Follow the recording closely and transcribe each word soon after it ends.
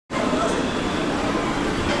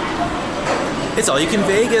It's All You Can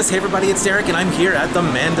Vegas. Hey everybody, it's Derek and I'm here at the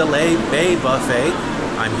Mandalay Bay Buffet.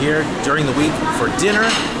 I'm here during the week for dinner.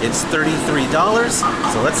 It's $33,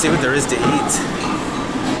 so let's see what there is to eat.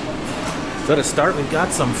 So to start, we've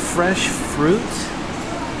got some fresh fruit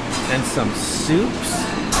and some soups.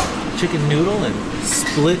 Chicken noodle and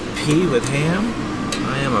split pea with ham.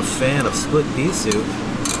 I am a fan of split pea soup.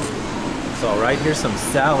 So right here's some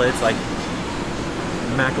salads like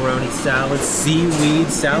macaroni salad, seaweed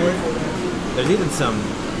salad. There's even some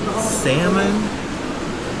salmon.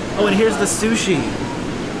 Oh, and here's the sushi.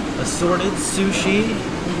 Assorted sushi.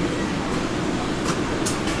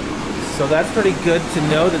 So that's pretty good to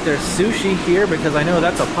know that there's sushi here, because I know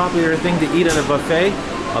that's a popular thing to eat at a buffet.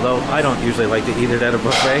 Although I don't usually like to eat it at a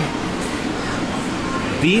buffet.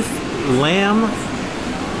 Beef, lamb,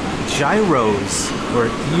 gyros, or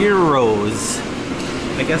gyros.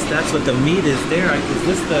 I guess that's what the meat is there. Is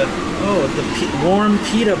this the, oh, the warm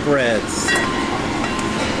pita breads.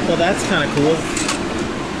 Well, that's kind of cool.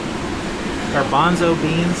 Garbanzo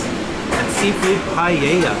beans and seafood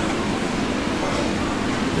paella.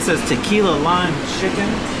 This says tequila lime chicken,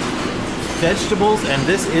 vegetables, and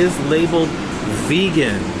this is labeled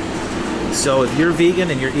vegan. So if you're vegan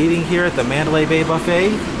and you're eating here at the Mandalay Bay Buffet,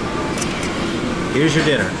 here's your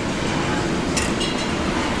dinner.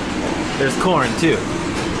 There's corn too.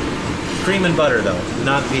 Cream and butter though,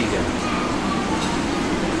 not vegan.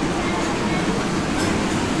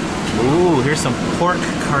 Ooh, here's some pork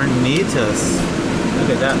carnitas. Look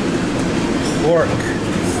at that. Pork.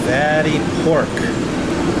 Fatty pork.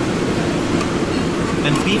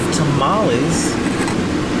 And beef tamales.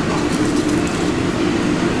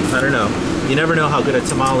 I don't know. You never know how good a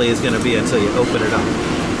tamale is going to be until you open it up.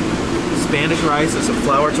 Spanish rice, there's some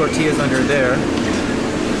flour tortillas under there.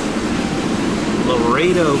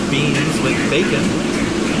 Laredo beans with bacon.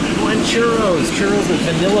 Oh, and churros. Churros with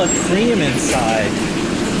vanilla cream inside.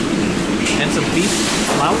 And some beef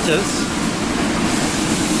flautas.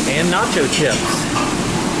 And nacho chips.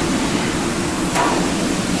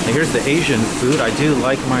 And here's the Asian food. I do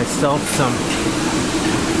like myself some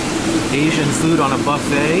Asian food on a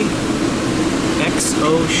buffet.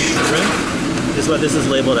 XO shrimp. This is what this is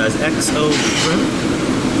labeled as, XO shrimp.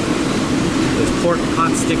 There's pork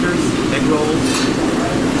pot stickers, egg rolls,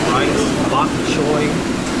 rice, bok choy,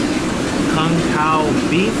 kung pao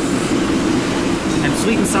beef, and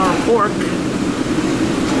sweet and sour pork,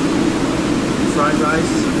 fried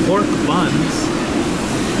rice, pork buns,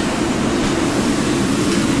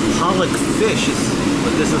 pollock fish is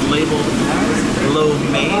what this is labeled as, lo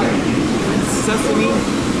mein, and sesame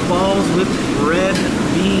balls with red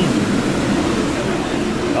bean.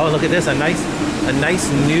 Oh, look at this, a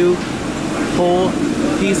nice new whole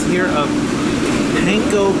piece here of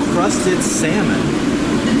panko crusted salmon.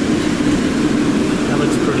 That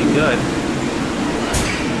looks pretty good.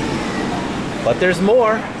 But there's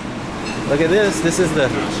more. Look at this. This is the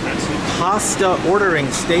pasta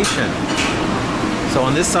ordering station. So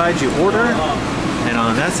on this side you order, and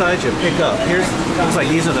on that side you pick up. Here's, looks like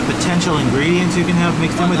these are the potential ingredients you can have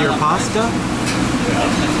mixed in with your pasta.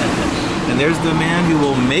 And there's the man who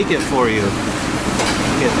will make it for you.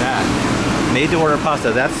 Look at that. Made to order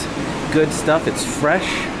pasta. That's good stuff. It's fresh.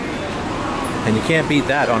 And you can't beat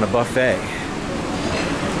that on a buffet.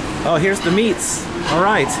 Oh, here's the meats. All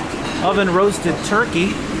right. Oven roasted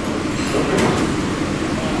turkey.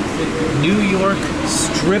 New York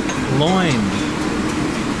strip loin.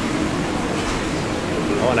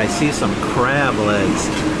 Oh, and I see some crab legs.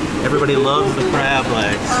 Everybody loves the crab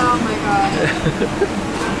legs. Oh my god.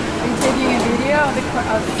 Are you taking a video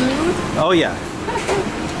of food? Oh yeah.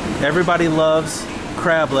 Everybody loves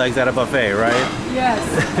crab legs at a buffet, right? Yes,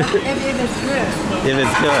 if it's good. If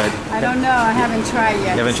it's good. I don't know, I haven't tried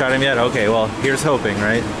yet. You haven't tried them yet? Okay, well, here's hoping,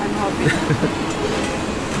 right? I'm hoping.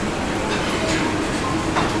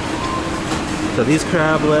 So these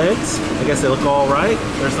crab legs, I guess they look all right.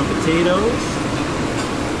 There's some potatoes.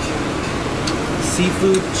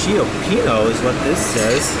 Seafood Chiopino is what this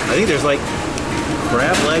says. I think there's like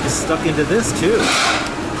crab legs stuck into this too.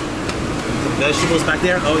 Vegetables back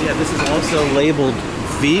there. Oh yeah, this is also labeled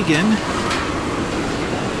vegan.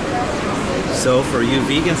 So for you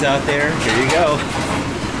vegans out there, here you go.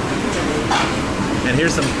 And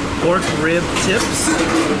here's some pork rib tips,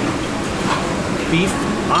 beef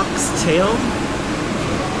oxtail,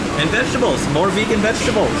 and vegetables. More vegan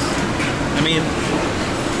vegetables. I mean,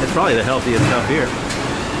 it's probably the healthiest stuff here.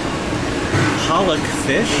 Pollock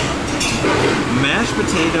fish, mashed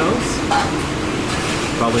potatoes.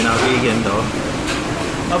 Probably not vegan though.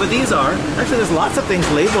 Oh, but these are. Actually, there's lots of things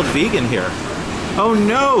labeled vegan here. Oh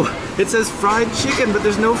no! It says fried chicken, but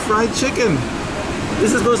there's no fried chicken.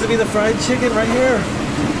 This is supposed to be the fried chicken right here.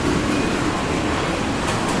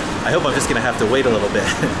 I hope I'm just gonna have to wait a little bit.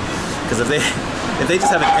 Because if they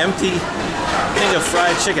just have an empty thing of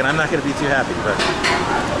fried chicken, I'm not gonna be too happy, but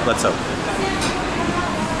let's hope.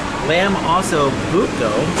 Lamb osso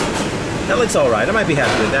buco. That looks all right. I might be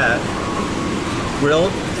happy with that.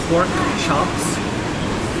 Grilled pork chops.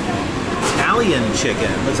 Italian chicken.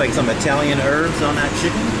 Looks like some Italian herbs on that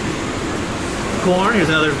chicken. Corn. Here's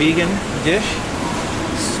another vegan dish.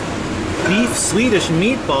 Beef Swedish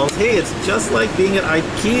meatballs. Hey, it's just like being at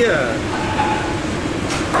IKEA.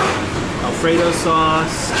 Alfredo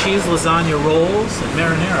sauce, cheese lasagna rolls, and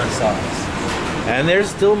marinara sauce. And there's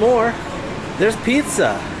still more. There's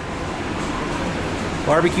pizza.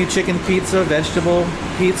 Barbecue chicken pizza, vegetable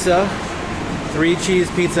pizza, 3 cheese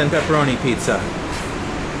pizza, and pepperoni pizza.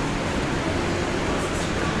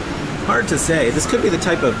 Hard to say. This could be the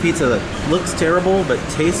type of pizza that looks terrible but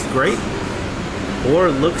tastes great, or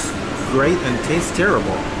looks great and tastes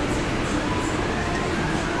terrible.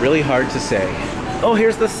 Really hard to say. Oh,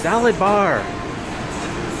 here's the salad bar.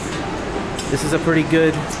 This is a pretty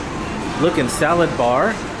good looking salad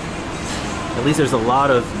bar. At least there's a lot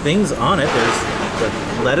of things on it. There's the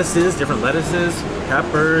lettuces, different lettuces,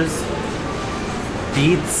 peppers,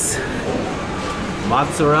 beets,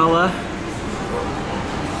 mozzarella,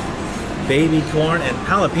 baby corn, and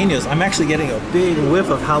jalapenos. I'm actually getting a big whiff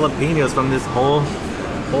of jalapenos from this whole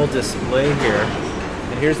display here.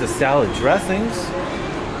 And here's the salad dressings.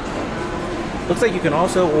 Looks like you can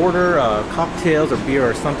also order cocktails or beer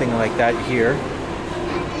or something like that here.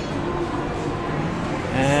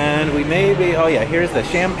 And we may be, oh yeah, here's the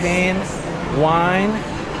champagne, wine,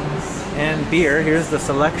 and beer. Here's the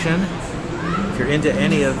selection. If you're into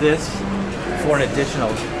any of this, for an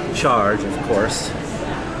additional charge, of course.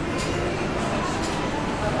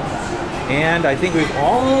 And I think we've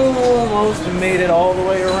almost made it all the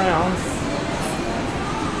way around.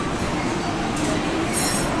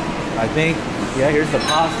 I think, yeah, here's the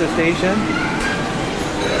pasta station.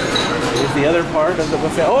 Here's the other part of the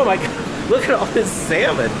buffet. Oh my God, look at all this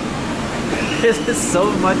salmon. This is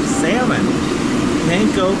so much salmon.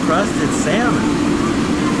 Panko crusted salmon.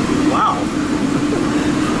 Wow.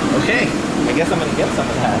 Okay, I guess I'm gonna get some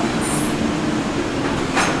of that.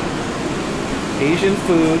 Asian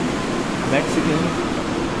food, Mexican,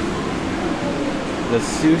 the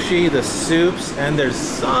sushi, the soups, and there's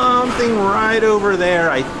something right over there.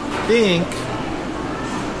 I think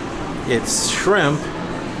it's shrimp.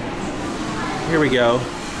 Here we go.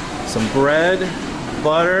 Some bread,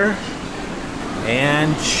 butter,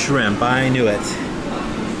 and shrimp. I knew it.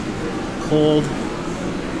 Cold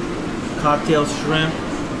cocktail shrimp,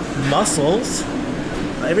 mussels,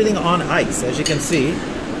 everything on ice, as you can see,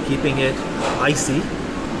 keeping it icy,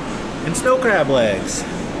 and snow crab legs.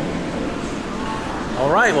 All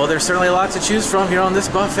right, well, there's certainly a lot to choose from here on this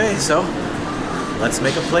buffet, so let's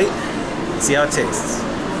make a plate and see how it tastes.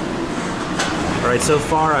 All right, so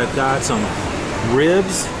far I've got some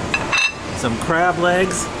ribs, some crab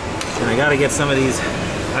legs, and I gotta get some of these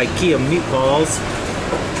IKEA meatballs.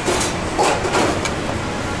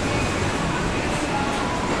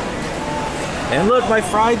 And look, my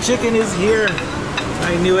fried chicken is here.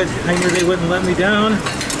 I knew it. I knew they wouldn't let me down.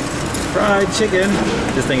 Fried chicken.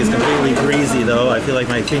 This thing is completely greasy though. I feel like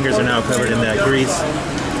my fingers are now covered in that grease.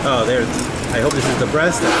 Oh, there. I hope this is the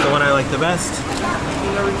breast. That's the one I like the best.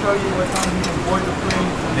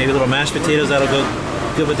 Maybe little mashed potatoes. That'll go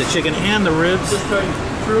good with the chicken and the ribs.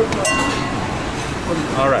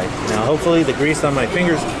 All right. Now hopefully the grease on my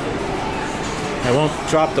fingers, I won't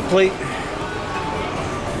drop the plate.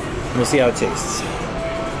 We'll see how it tastes.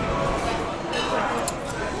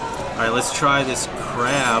 All right, let's try this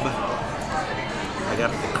crab. I got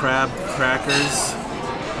the crab crackers.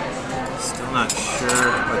 Still not sure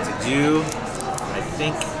what to do. I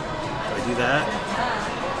think, if I do that,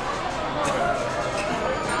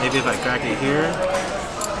 maybe if I crack it here.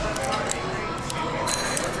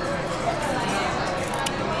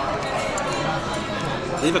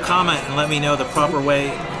 Leave a comment and let me know the proper way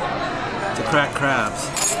to crack crabs.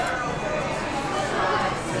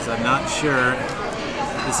 I'm not sure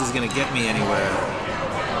this is going to get me anywhere.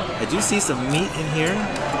 I do see some meat in here.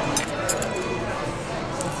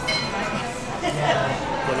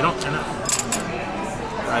 Yeah, they're not.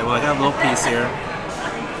 Alright, well, I got a little piece here.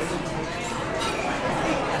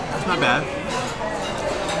 That's not bad.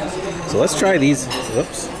 So let's try these.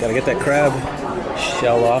 Oops, gotta get that crab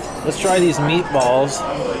shell off. Let's try these meatballs.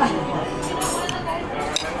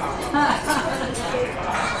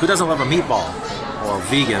 Who doesn't love a meatball? Or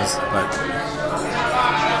vegans, but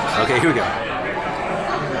okay, here we go.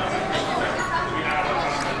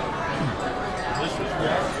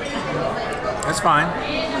 That's fine.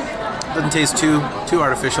 Doesn't taste too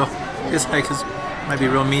artificial. It's like might be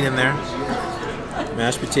real meat in there.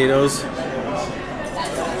 Mashed potatoes.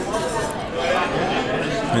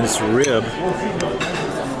 And this rib.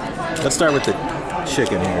 Let's start with the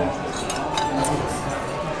chicken here.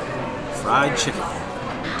 Fried chicken.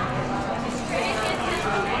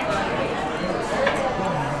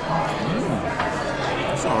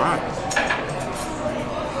 That's all right.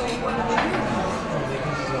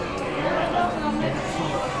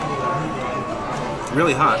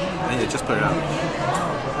 Really hot. I need to just put it out.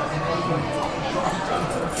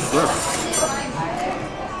 Good.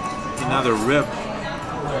 Another rib.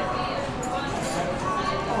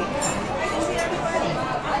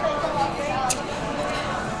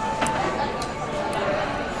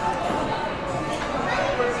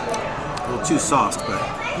 A little too sauced, but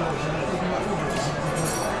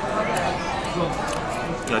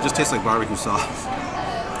yeah, it just tastes like barbecue sauce.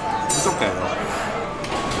 It's okay though.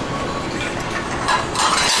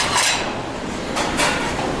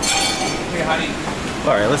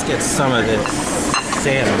 Alright, let's get some of this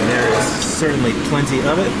salmon. There is certainly plenty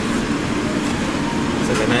of it. It's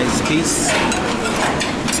like a nice piece.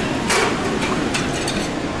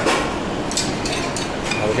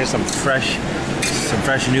 Oh, here's some fresh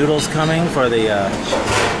noodles coming for the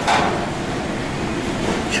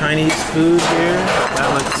Chinese food here. That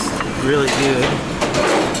looks really good.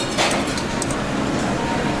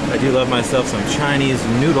 I do love myself some Chinese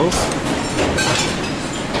noodles.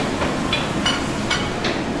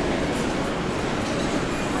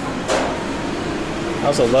 I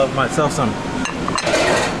also love myself some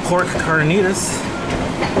pork carnitas.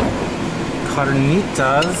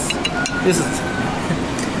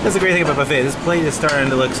 That's the great thing about buffet. This plate is starting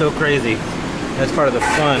to look so crazy. That's part of the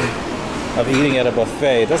fun of eating at a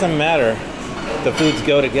buffet. It doesn't matter if the foods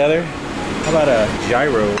go together. How about a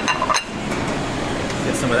gyro?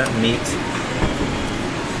 Get some of that meat.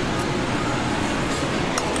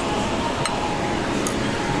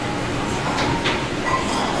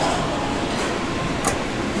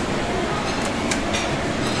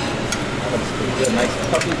 A nice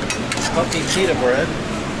puffy pita bread.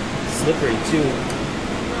 Slippery too.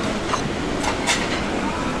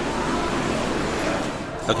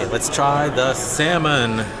 Okay, let's try the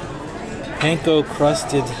salmon. Panko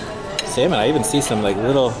crusted salmon. I even see some like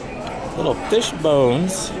little fish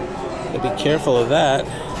bones. Gotta be careful of that.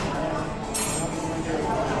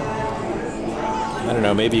 I don't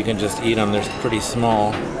know, maybe you can just eat them. They're pretty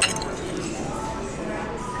small.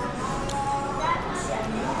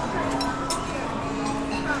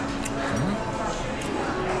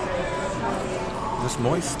 Just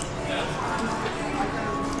moist.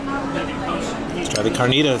 Let's try the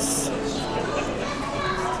carnitas.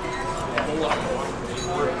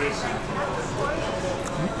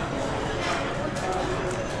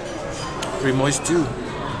 Pretty moist too.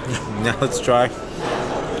 Now let's try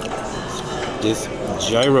this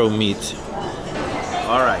gyro meat.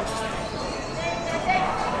 All right.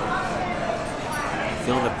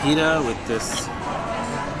 Fill the pita with this.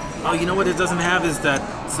 Oh, you know what it doesn't have is that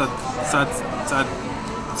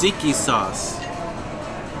tzatziki sauce.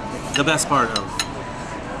 The best part of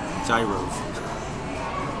gyros.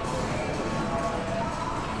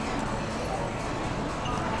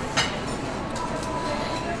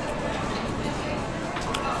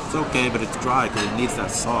 It's okay, but it's dry because it needs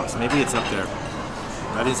that sauce. Maybe it's up there.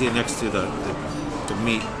 I didn't see it next to the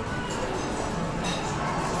meat.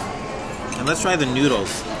 And let's try the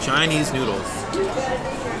noodles. Chinese noodles.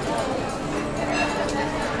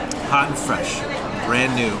 Hot and fresh.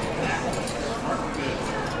 Brand new.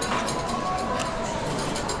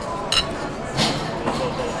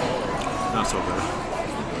 Not so good.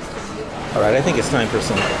 Alright, I think it's time for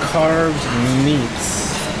some carved meats.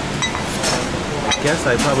 I guess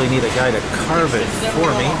I probably need a guy to carve it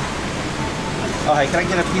for me. Oh, hey, can I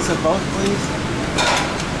get a piece of both, please?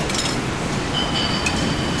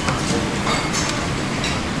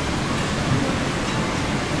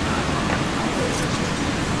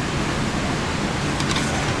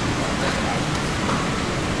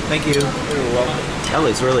 Thank you. You're welcome. That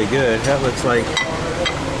looks really good. That looks like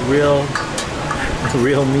real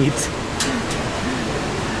meat.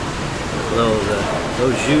 A little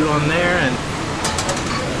au jus on there and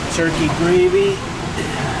turkey gravy.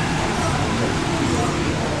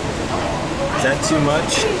 Is that too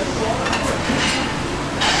much?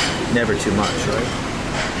 Never too much, right?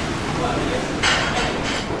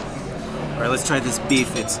 All right, let's try this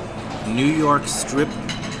beef. It's New York strip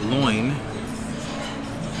loin.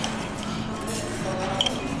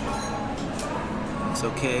 It's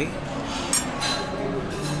okay.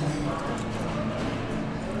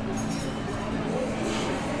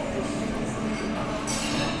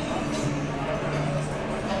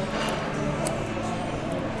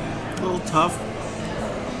 tough.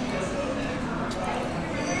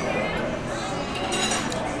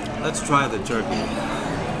 Let's try the turkey.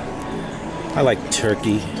 I like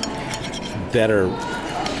turkey better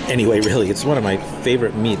anyway, really. It's one of my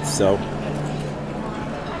favorite meats, so.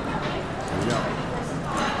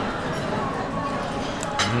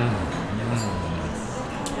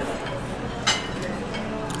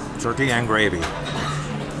 Turkey and gravy.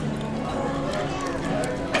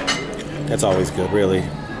 That's always good, really.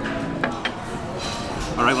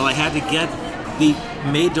 All right, well, I had to get the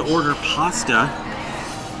made-to-order pasta.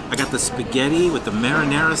 I got the spaghetti with the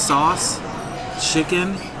marinara sauce,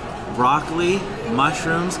 chicken, broccoli,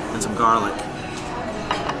 mushrooms, and some garlic.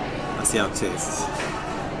 Let's see how it tastes.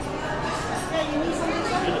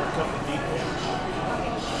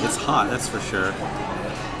 It's hot, that's for sure.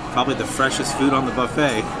 Probably the freshest food on the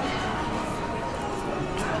buffet.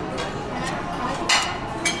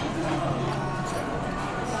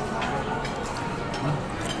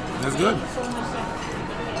 That's good.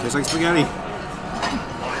 Tastes like spaghetti.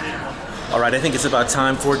 All right, I think it's about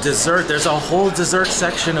time for dessert. There's a whole dessert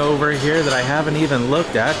section over here that I haven't even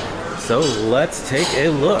looked at. So let's take a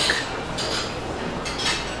look.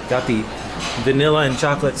 Got the vanilla and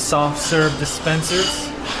chocolate soft serve dispensers.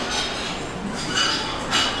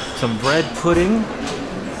 Some bread pudding.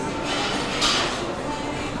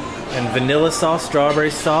 And vanilla sauce,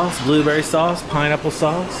 strawberry sauce, blueberry sauce, pineapple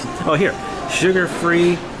sauce. Oh, here,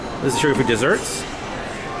 sugar-free. This is sugar-free desserts.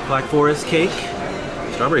 Black Forest cake.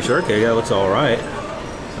 Strawberry shortcake, that looks all right.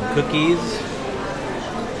 Some cookies.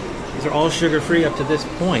 These are all sugar-free up to this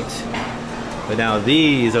point. But now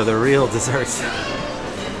these are the real desserts.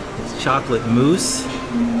 It's chocolate mousse,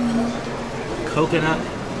 coconut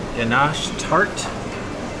ganache tart,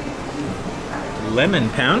 lemon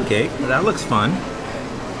pound cake. That looks fun.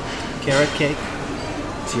 Carrot cake,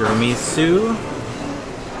 tiramisu,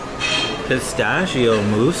 pistachio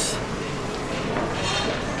mousse,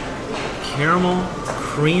 caramel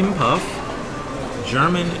cream puff,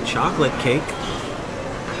 German chocolate cake,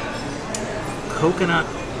 coconut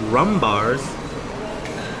rum bars,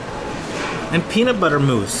 and peanut butter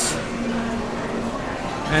mousse.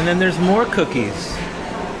 And then there's more cookies,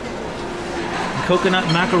 coconut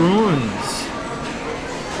macaroons.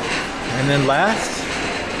 And then last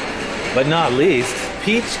but not least,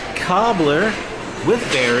 peach cobbler with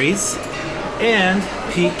berries and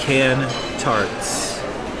pecan tarts.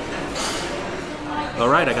 All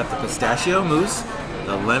right, I got the pistachio mousse,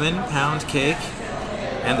 the lemon pound cake,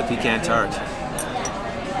 and the pecan tart.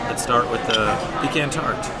 Let's start with the pecan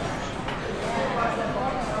tart.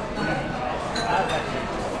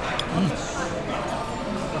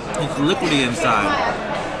 It's liquidy inside.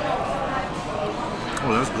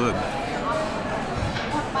 Oh, that's good.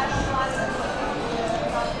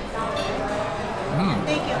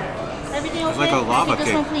 Thank you. Everything It's okay? like a lava This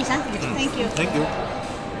cake. one, please, huh? Thank you. Thank you.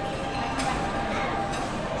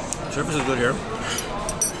 Service is good here.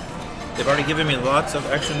 They've already given me lots of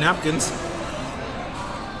extra napkins.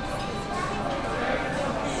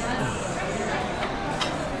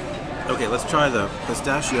 Okay, let's try the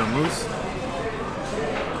pistachio mousse.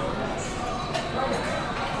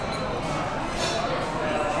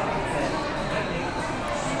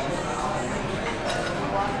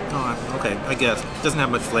 Oh, okay, I guess. It doesn't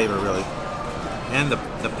have much flavor, really. And the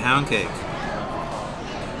pound cake.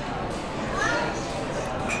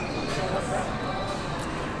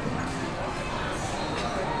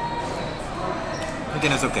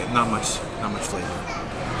 Again, it's okay. Not much flavor.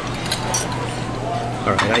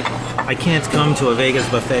 All right, I can't come to a Vegas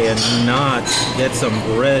buffet and not get some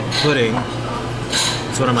bread pudding.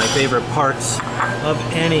 It's one of my favorite parts of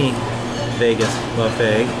any Vegas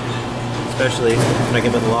buffet, especially when I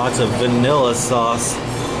can put lots of vanilla sauce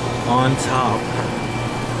on top.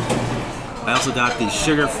 I also got the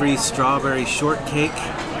sugar-free strawberry shortcake.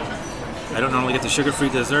 I don't normally get the sugar-free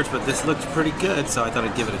desserts, but this looked pretty good, so I thought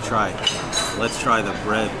I'd give it a try. Let's try the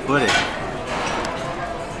bread pudding.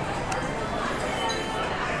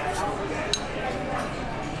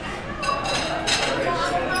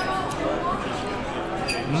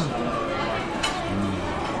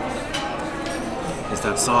 It's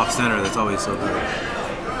that soft center that's always so good.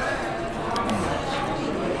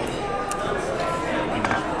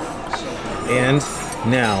 And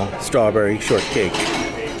now, strawberry shortcake.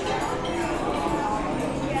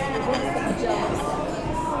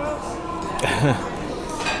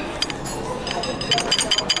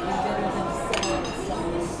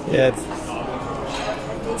 Yeah,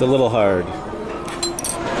 it's a little hard.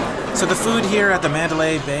 So the food here at the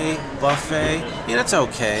Mandalay Bay buffet, yeah, it's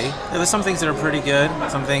okay. There's some things that are pretty good,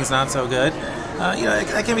 some things not so good. You know,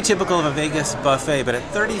 that can be typical of a Vegas buffet, but at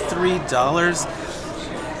 $33,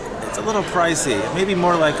 it's a little pricey. Maybe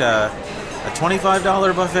more like a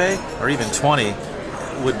 $25 buffet, or even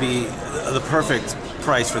 $20 would be the perfect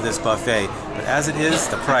price for this buffet. But as it is,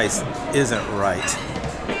 the price isn't right.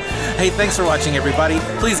 Hey, thanks for watching, everybody.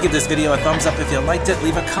 Please give this video a thumbs up if you liked it.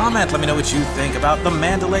 Leave a comment. Let me know what you think about the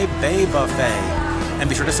Mandalay Bay buffet. And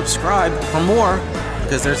be sure to subscribe for more,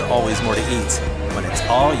 because there's always more to eat when it's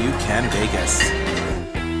all you can Vegas.